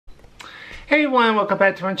Hey everyone, welcome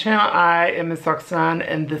back to my channel. I am Miss Roxanne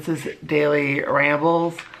and this is Daily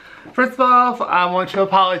Rambles. First of all, I want to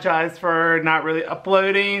apologize for not really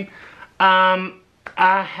uploading. I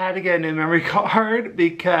had to get a new memory card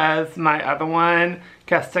because my other one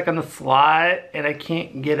got stuck in the slot and I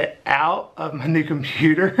can't get it out of my new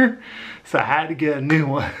computer. So I had to get a new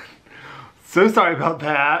one. So sorry about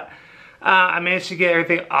that. I managed to get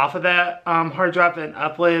everything off of that hard drive and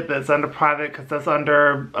upload it, but it's under private because that's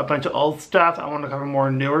under a bunch of old stuff. I want to cover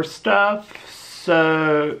more newer stuff,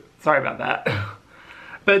 so sorry about that.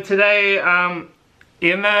 But today,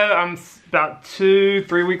 even though I'm about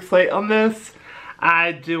 2-3 weeks late on this,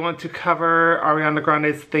 I do want to cover Ariana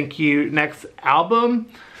Grande's Thank You Next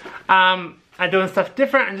album. I'm doing stuff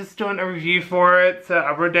different. I'm just doing a review for it, so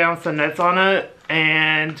I wrote down some notes on it,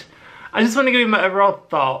 and I just want to give you my overall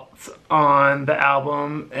thoughts on the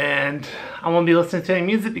album, and I won't be listening to any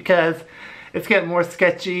music because it's getting more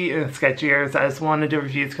sketchy and sketchier, so I just want to do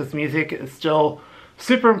reviews because music is still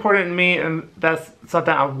super important to me and that's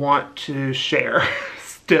something I want to share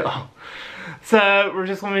still. So we're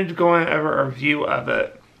just going to go over a review of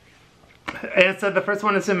it. And so the first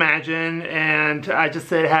one is Imagine, and I just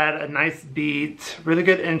said it had a nice beat, really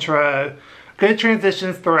good intro, good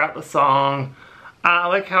transitions throughout the song. I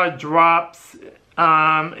like how it drops,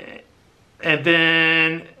 and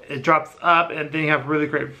then it drops up, and then you have really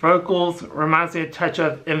great vocals. Reminds me a touch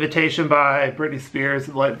of Invitation by Britney Spears,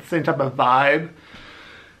 like the same type of vibe.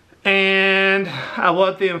 And I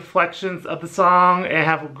love the inflections of the song, and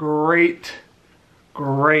have great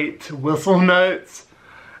whistle notes.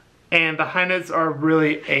 And the high notes are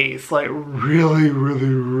really ace, like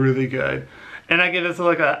really good. And I give this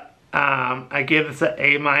like I gave this an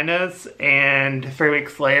A-, and 3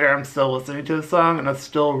 weeks later I'm still listening to the song and I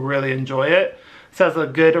still really enjoy it. So it's a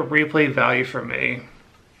good replay value for me.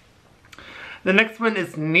 The next one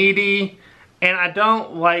is Needy, and I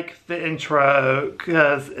don't like the intro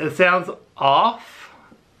because it sounds off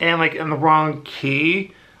and like in the wrong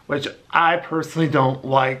key, which I personally don't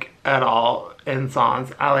like at all in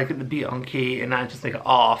songs. I like it to be on key and not just like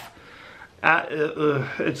off.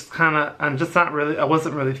 It's kind of, I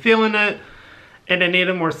wasn't really feeling it, and I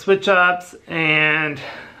needed more switch ups, and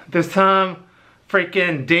there's some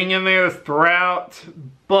freaking ding in there throughout,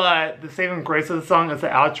 but the saving grace of the song is the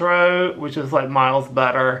outro, which is like miles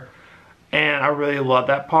better, and I really love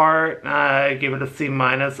that part. I gave it a C-.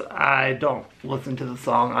 I don't listen to the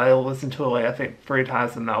song. I listened to it like I think 3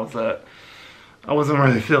 times and that was it. I wasn't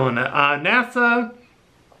really feeling it. NASA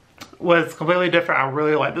was completely different. I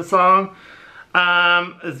really like the song.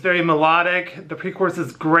 It's very melodic. The pre-chorus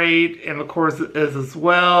is great, and the chorus is as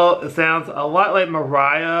well. It sounds a lot like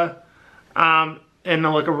Mariah, in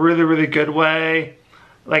like a really good way.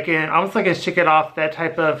 Like almost like a Shake It Off, that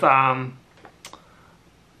type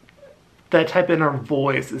in her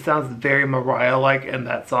voice. It sounds very Mariah-like in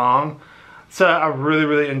that song. So I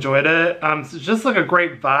really enjoyed it. It's just like a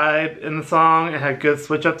great vibe in the song. It had good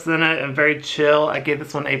switch-ups in it and very chill. I gave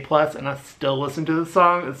this one A+, and I still listen to the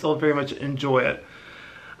song and still very much enjoy it.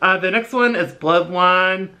 The next one is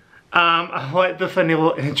Bloodline. I like the funny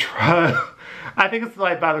little intro. I think it's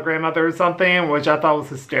like by the grandmother or something, which I thought was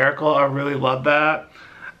hysterical. I really love that.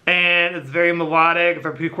 And it's very melodic.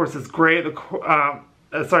 The pre-chorus is great. It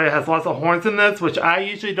has lots of horns in this, which I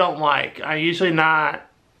usually don't like.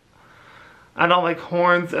 I don't like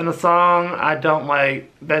horns in a song. I don't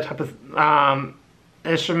like that type of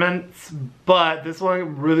instruments, but this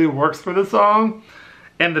one really works for the song.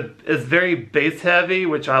 And it's very bass heavy,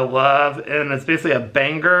 which I love, and it's basically a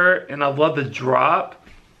banger, and I love the drop.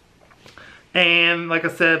 And like I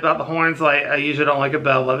said about the horns, like I usually don't like it,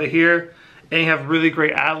 but I love it here. And you have really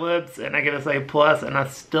great ad-libs, and I give it A+, and I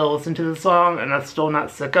still listen to the song, and I'm still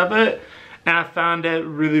not sick of it. And I found it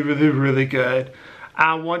really good.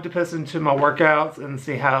 I want to put this into my workouts and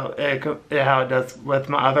see how it does with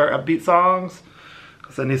my other upbeat songs,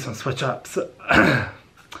 because I need some switch ups.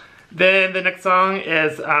 Then the next song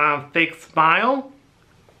is Fake Smile,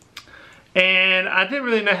 and I didn't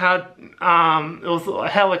really know how it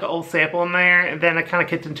had like an old sample in there, and then I kind of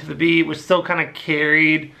kicked into the beat, which still kind of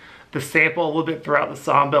carried the sample a little bit throughout the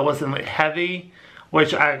song, but it wasn't like heavy,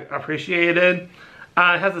 which I appreciated. It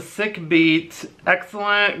has a sick beat,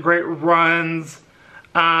 excellent, great runs.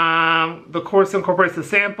 The chorus incorporates the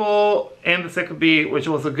sample and the sick beat, which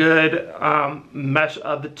was a good mesh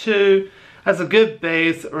of the two. Has a good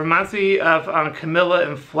bass. It reminds me of Camilla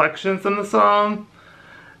inflections in the song.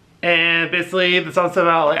 And basically the song's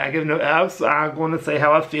about like, I give no F's, I'm going to say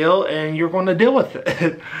how I feel and you're going to deal with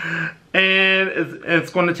it. And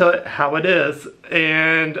it's going to tell it how it is.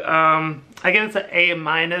 And I guess it's an A-.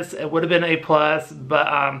 It would have been A+,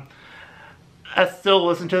 but I still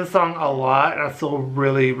listen to the song a lot, and I still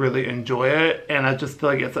really, really enjoy it, and I just feel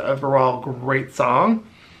like it's an overall great song.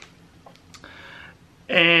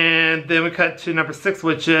 And then we cut to number 6,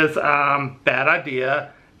 which is Bad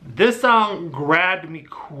Idea. This song grabbed me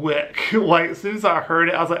quick. Like, as soon as I heard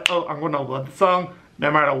it, I was like, oh, I'm gonna love the song no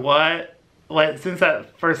matter what. Like, as soon as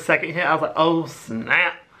that first second hit, I was like, oh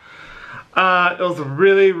snap. It was a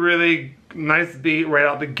really, really nice beat right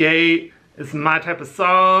out the gate. It's my type of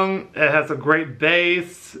song. It has a great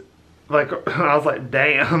bass. Like, I was like,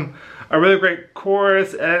 damn. A really great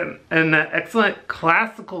chorus and an excellent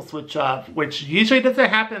classical switch up, which usually doesn't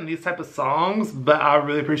happen in these type of songs, but I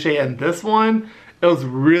really appreciate it in this one. It was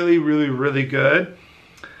really, really, really good.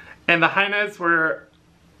 And the high notes were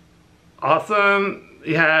awesome.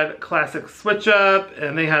 You had classic switch up,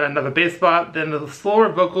 and they had another bass spot. Then the slower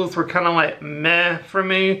vocals were kind of like meh for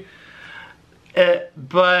me.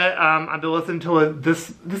 But I've been listening to it.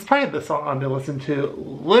 This is probably the song I've been listening to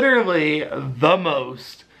literally the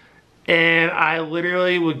most. And I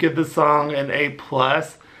literally would give this song an A+.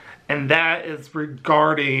 And that is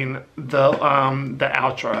regarding the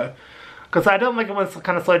outro. Because I don't like it when it's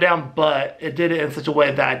kind of slowed down, but it did it in such a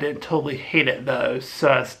way that I didn't totally hate it though. So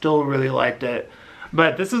I still really liked it.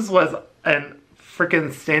 But this was a freaking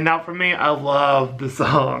standout for me. I love the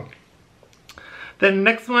song. The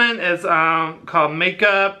next one is called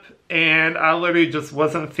Makeup, and I literally just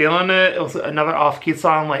wasn't feeling it. It was another off-key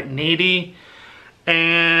song like Needy,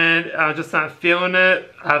 and I was just not feeling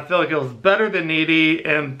it. I feel like it was better than Needy,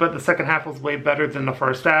 but the second half was way better than the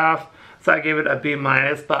first half, so I gave it a B-.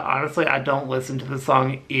 But honestly, I don't listen to the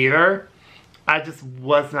song either. I just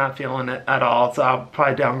was not feeling it at all, so I'll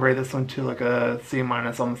probably downgrade this one to like a C-,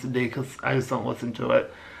 almost a D, because I just don't listen to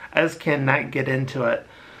it. I just cannot get into it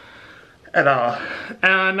at all.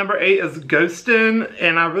 Number 8 is Ghostin',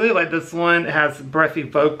 and I really like this one. It has breathy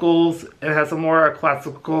vocals. It has a more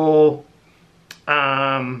classical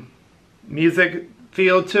music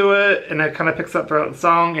feel to it, and it kind of picks up throughout the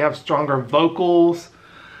song. You have stronger vocals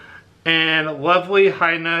and lovely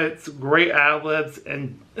high notes, great ad-libs,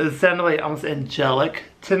 and it sounded like almost angelic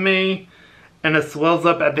to me. And it swells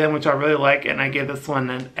up at the end, which I really like, and I gave this one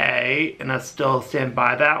an A, and I still stand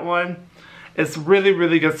by that one. It's really,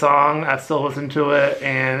 really good song. I still listen to it,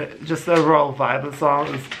 and just the overall vibe of the song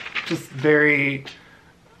is just very,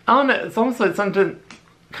 I don't know, it's almost like something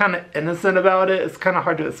kind of innocent about it. It's kind of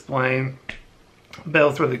hard to explain, but it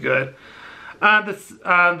was really good.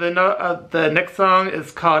 The next song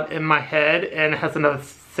is called In My Head, and it has another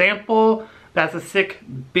sample that's a sick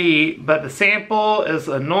beat, but the sample is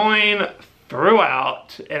annoying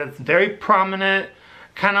throughout, and it's very prominent,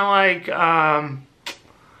 kind of like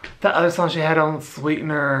the other song she had on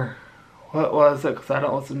Sweetener. What was it? Because I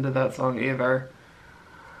don't listen to that song either.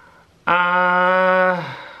 The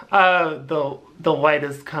Light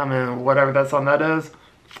Is Coming, whatever that song that is.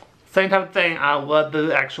 Same type of thing. I love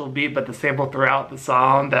the actual beat, but the sample throughout the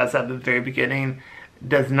song that's at the very beginning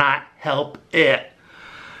does not help it.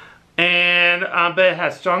 And but it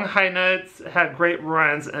has strong high notes, had great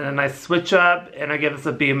runs, and a nice switch up, and I give this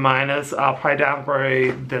a B-. I'll probably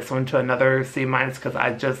downgrade this one to another C- because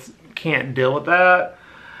I just can't deal with that.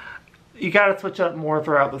 You gotta switch up more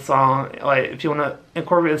throughout the song. Like, if you wanna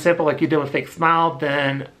incorporate a sample like you did with Fake Smile,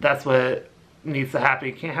 then that's what needs to happen.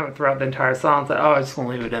 You can't have it throughout the entire song. It's like, oh, I just wanna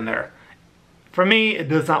leave it in there. For me, it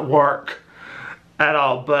does not work at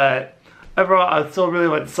all, but overall, I still really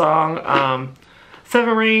like the song.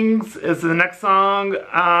 Seven Rings is the next song.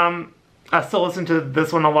 I still listen to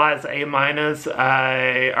this one a lot. It's A-.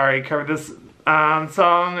 I already covered this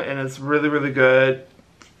song, and it's really, really good.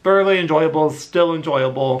 Thoroughly enjoyable, still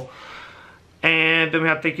enjoyable. And then we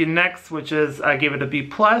have Thank You Next, which is, I gave it a B+.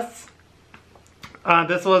 This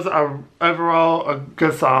was overall a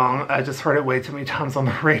good song. I just heard it way too many times on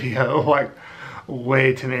the radio, like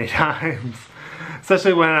way too many times.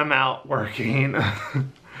 Especially when I'm out working.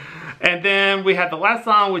 And then we have the last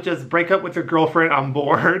song, which is Break Up With Your Girlfriend on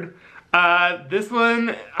Board. This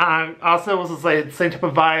one also was the same type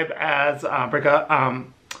of vibe as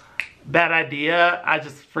Bad Idea. I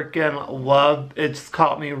just freaking loved it. Just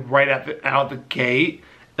caught me right out the gate.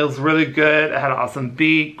 It was really good. It had an awesome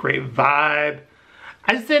beat, great vibe.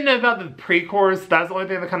 I just didn't know about the pre-chorus. That's the only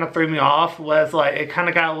thing that kind of threw me off, was like it kind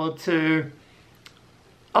of got a little too,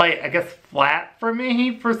 like, I guess flat for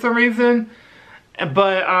me for some reason.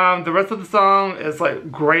 But the rest of the song is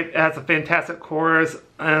like great. It has a fantastic chorus,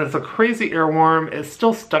 and it's a crazy earworm. It's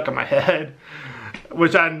still stuck in my head,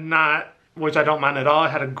 which I don't mind at all. It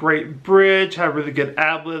had a great bridge, had really good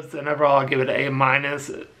ad-libs, and overall I give it an A-.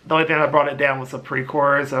 The only thing that brought it down was the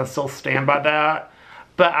pre-chorus, and I still stand by that.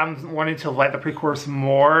 but I'm wanting to like the pre-chorus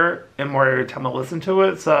more and more every time I listen to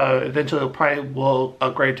it, so eventually it probably will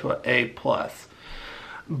upgrade to an A+.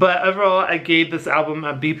 But overall, I gave this album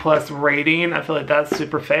a B+ rating. I feel like that's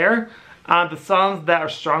super fair. The songs that are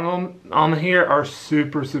strong on here are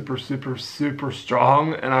super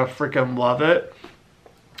strong, and I freaking love it.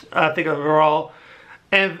 I think overall,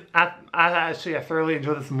 and I thoroughly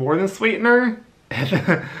enjoyed this more than Sweetener,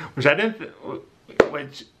 which I didn't,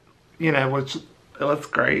 which it was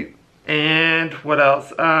great. And what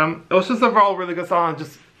else? It was just overall a really good song.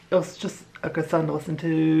 It was just a good song to listen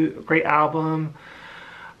to. A great album.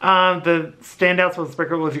 The standouts was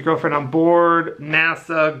Break Up With Your Girlfriend on Board,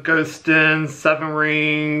 NASA, Ghostin', 7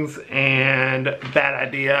 Rings, and Bad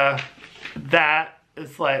Idea. Bad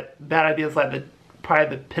Idea is like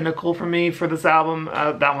probably the pinnacle for me for this album.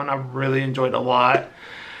 That one I really enjoyed a lot.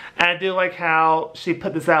 And I do like how she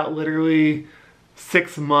put this out literally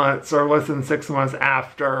 6 months or less than 6 months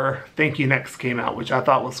after Thank You Next came out, which I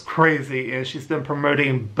thought was crazy. And she's been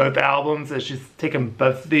promoting both albums, and she's taken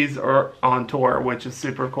both of these on tour, which is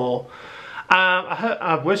super cool.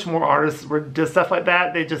 I wish more artists did stuff like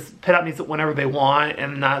that. They just put out music whenever they want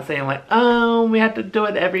and not saying like, oh, we have to do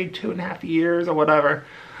it every 2.5 years or whatever.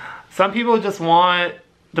 Some people just want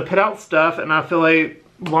to put out stuff, and I feel like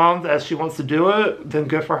as long as she wants to do it, then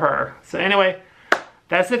good for her. So anyway,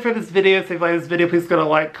 that's it for this video. So if you like this video, please go to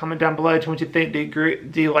like, comment down below. Tell me what you think.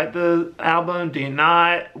 Do you like the album? Do you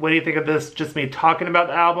not? What do you think of this? Just me talking about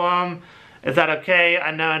the album? Is that okay?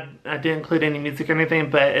 I know I didn't include any music or anything,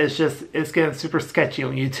 but it's getting super sketchy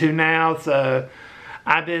on YouTube now. So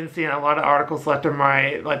I've been seeing a lot of articles left and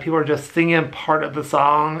right. Like people are just singing part of the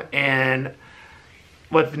song and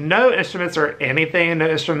with no instruments or anything, no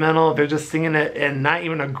instrumental. They're just singing it in not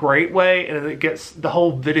even a great way, and the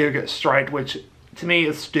whole video gets striked, which to me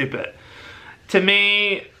is stupid. To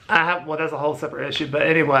me, well, that's a whole separate issue, but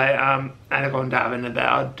anyway, I'm not going to dive into that.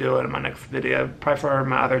 I'll do it in my next video, probably for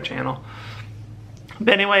my other channel.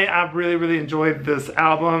 But anyway, I really enjoyed this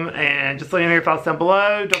album, and just let me know your thoughts down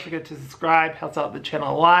below. Don't forget to subscribe, helps out the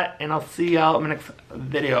channel a lot, and I'll see y'all in my next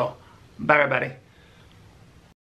video. Bye everybody.